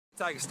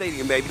Tiger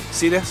Stadium, baby.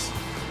 See this?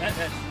 That's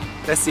the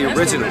That's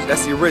original.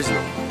 That's the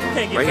original.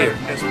 Can't get Right here.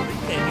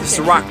 It's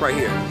the rock right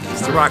here.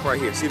 It's the rock right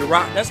here. See the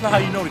rock? That's not how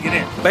you know to get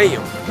in.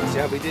 Bam. See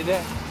how we did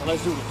that? Well,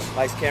 let's do this.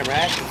 Lights, camera,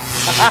 action.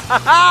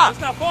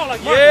 Let's not fall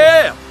like Marco.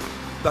 Yeah.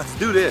 Let's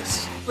do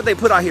this. What they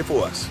put out here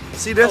for us.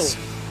 See this?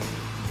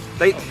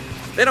 They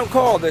don't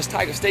call this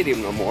Tiger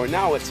Stadium no more.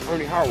 Now it's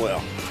Ernie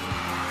Harwell.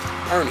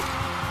 Ernie,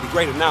 the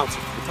great announcer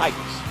for the Tigers.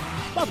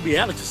 It's about to be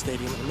Alex's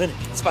stadium in a minute.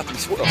 It's about to be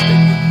Swirl Stadium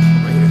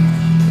right here.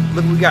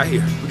 Look what we got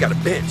here. We got a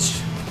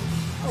bench.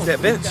 Oh, that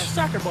bench? We got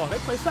soccer ball. They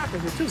play soccer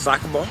here too.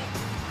 Soccer ball,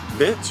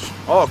 bench,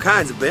 all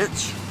kinds of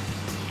bench,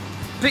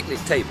 picnic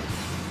table,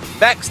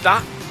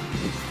 backstop,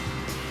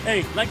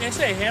 Hey, like they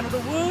say, handle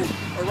the wood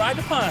or ride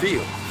the pine.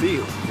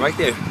 field, right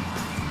there.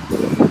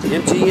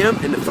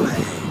 MGM and the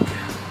flag.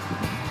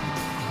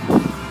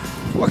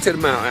 Walk to the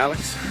mound,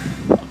 Alex.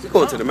 Let's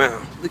go to the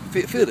mound. Look,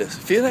 feel this.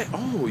 Feel that?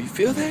 Oh, you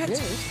feel that? Yeah,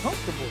 it's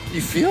comfortable. You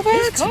feel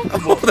that? It's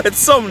comfortable. Oh, that's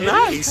so It is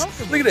nice.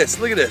 comfortable. Look at this.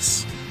 Look at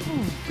this.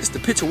 It's the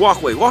pitcher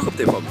walkway. Walk up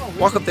there for me.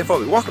 Walk up there for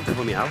me. Walk up there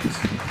for me, Alex.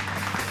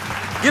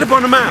 Get up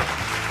on the mound.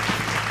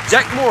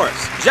 Jack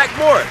Morris. Jack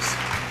Morris.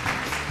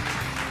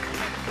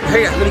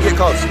 Hey, let me get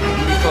close. Let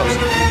me get close.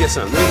 Let me get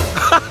some.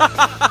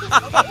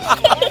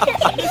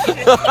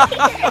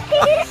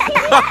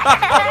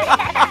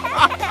 Let me...